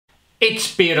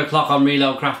It's beer o'clock on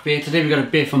Reload Craft Beer. Today we've got a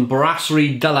beer from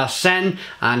Brasserie de la Senne,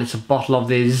 and it's a bottle of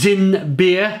the Zinne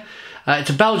Bir. It's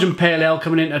a Belgian pale ale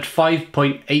coming in at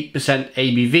 5.8%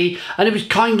 ABV, and it was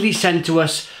kindly sent to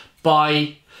us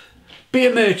by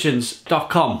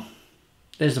beermerchants.com.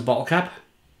 There's the bottle cap.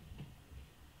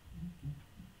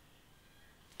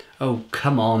 Oh,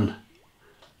 come on.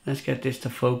 Let's get this to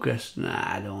focus.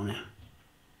 Nah, I don't want to.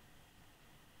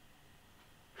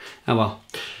 Oh well.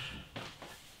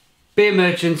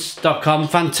 Beermerchants.com,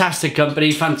 fantastic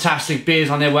company, fantastic beers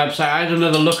on their website. I had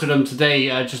another look at them today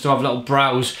just to have a little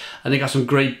browse, and they got some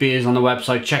great beers on the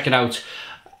website. Check it out.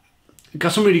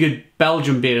 Got some really good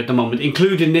Belgian beer at the moment,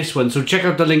 including this one, so check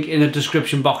out the link in the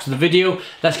description box of the video.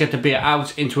 Let's get the beer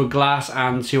out into a glass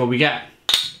and see what we get.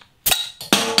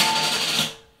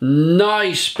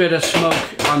 Nice bit of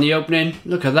smoke on the opening,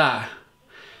 look at that.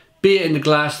 Beer in the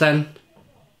glass then.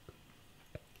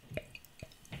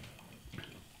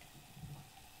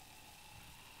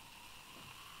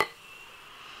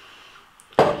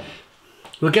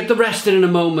 We'll get the rest in a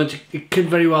moment. It could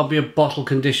very well be a bottle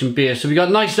conditioned beer. So we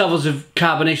got nice levels of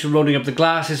carbonation rolling up the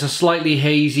glass. It's a slightly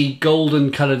hazy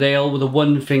golden coloured ale with a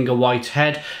 1 finger white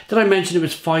head. Did I mention it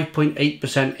was 5.8%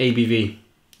 ABV?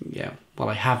 Yeah, well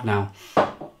I have now.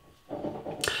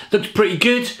 Looks pretty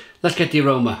good. Let's get the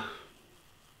aroma.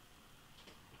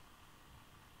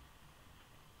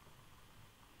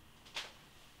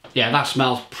 Yeah, that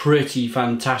smells pretty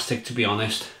fantastic, to be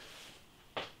honest.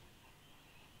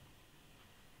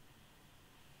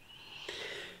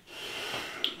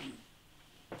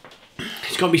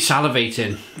 It's got me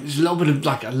salivating. There's a little bit of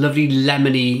like a lovely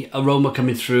lemony aroma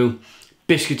coming through,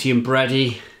 biscuity and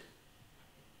bready.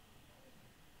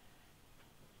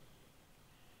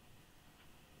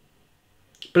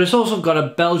 But it's also got a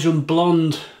Belgian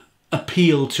blonde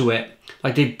appeal to it.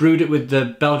 Like they brewed it with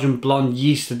the Belgian blonde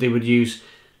yeast that they would use.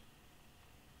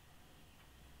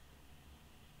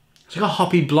 It's like a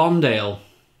hoppy blonde ale.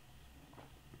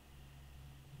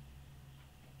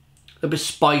 A bit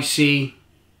spicy.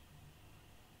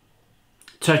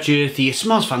 Touch earthy. It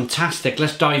smells fantastic.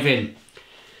 Let's dive in.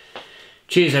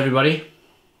 Cheers, everybody.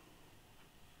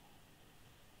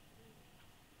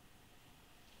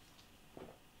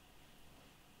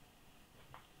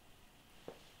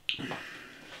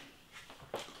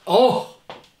 Oh!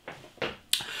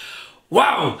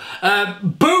 Wow!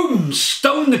 Boom!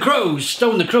 Stone the Crows.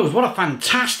 Stone the Crows. What a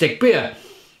fantastic beer.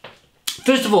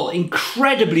 First of all,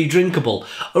 incredibly drinkable.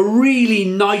 A really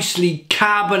nicely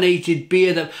carbonated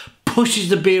beer that pushes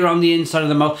the beer on the inside of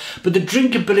the mouth, but the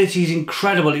drinkability is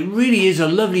incredible. It really is a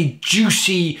lovely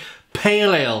juicy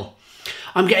pale ale.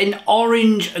 I'm getting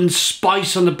orange and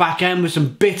spice on the back end with some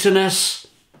bitterness.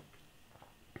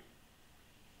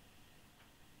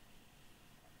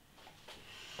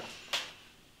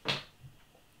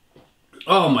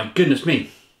 Oh my goodness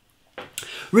me.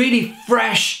 Really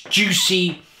fresh,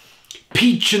 juicy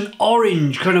peach and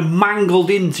orange kind of mangled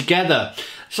in together.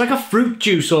 It's like a fruit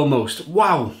juice almost.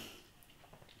 Wow.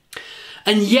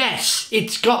 And yes,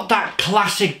 it's got that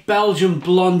classic Belgian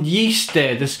blonde yeast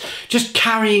there that's just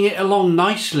carrying it along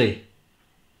nicely.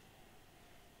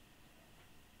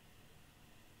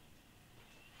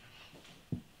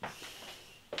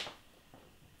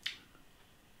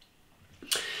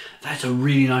 That's a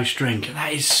really nice drink.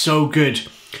 That is so good.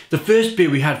 The first beer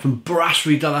we had from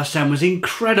Brasserie de la Senne was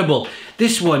incredible.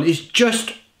 This one is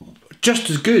just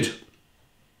as good.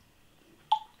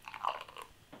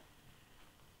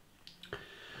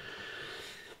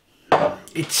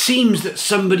 It seems that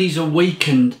somebody's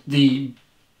awakened the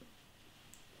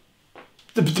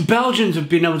Belgians have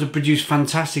been able to produce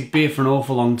fantastic beer for an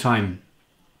awful long time,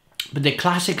 but they're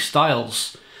classic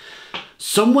styles.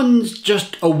 Someone's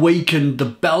just awakened the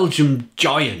Belgian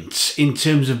giants in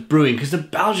terms of brewing, because the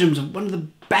Belgians are one of the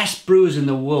best brewers in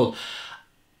the world,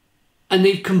 and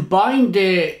they've combined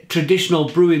their traditional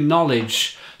brewing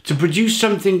knowledge to produce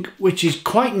something which is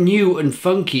quite new and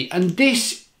funky, and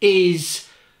this is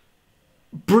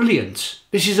brilliant.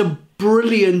 This is a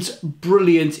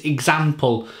brilliant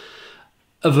example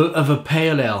of a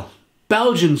pale ale.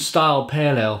 Belgian style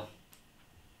pale ale.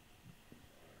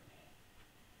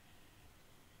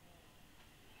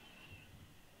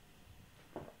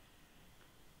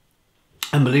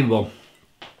 Unbelievable.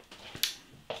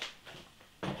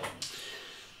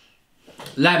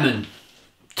 Lemon,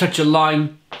 touch of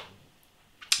lime,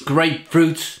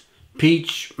 grapefruit,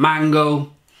 peach,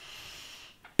 mango,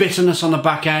 bitterness on the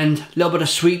back end, a little bit of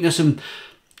sweetness and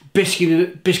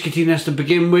biscuitiness to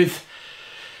begin with.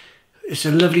 It's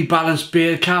a lovely balanced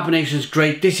beer. Carbonation is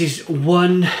great. This is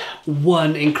one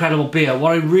incredible beer.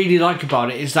 What I really like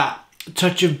about it is that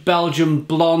touch of Belgian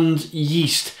blonde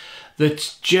yeast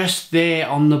that's just there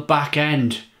on the back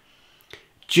end,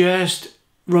 just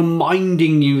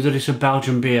reminding you that it's a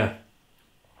Belgian beer.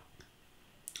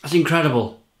 That's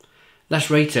incredible.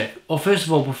 Let's rate it. Well, first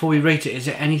of all, before we rate it, is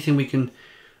there anything we can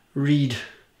read?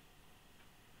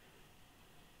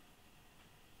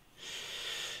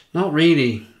 Not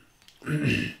really.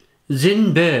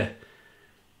 Zinne Bir,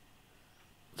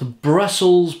 the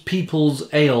Brussels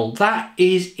People's Ale. That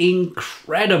is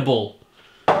incredible.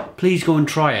 Please go and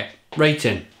try it.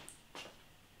 Rating.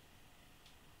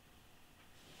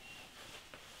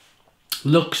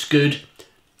 Looks good.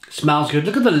 Smells good.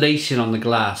 Look at the lacing on the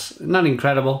glass. Isn't that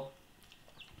incredible?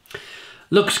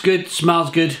 Looks good.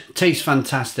 Smells good. Tastes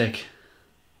fantastic.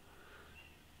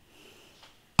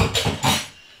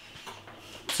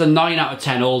 It's a 9 out of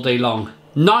 10 all day long.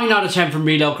 9 out of 10 from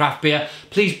Real Ale Craft Beer.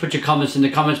 Please put your comments in the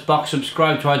comments box.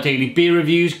 Subscribe to our daily beer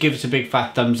reviews. Give us a big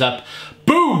fat thumbs up.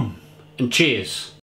 Boom! And cheers.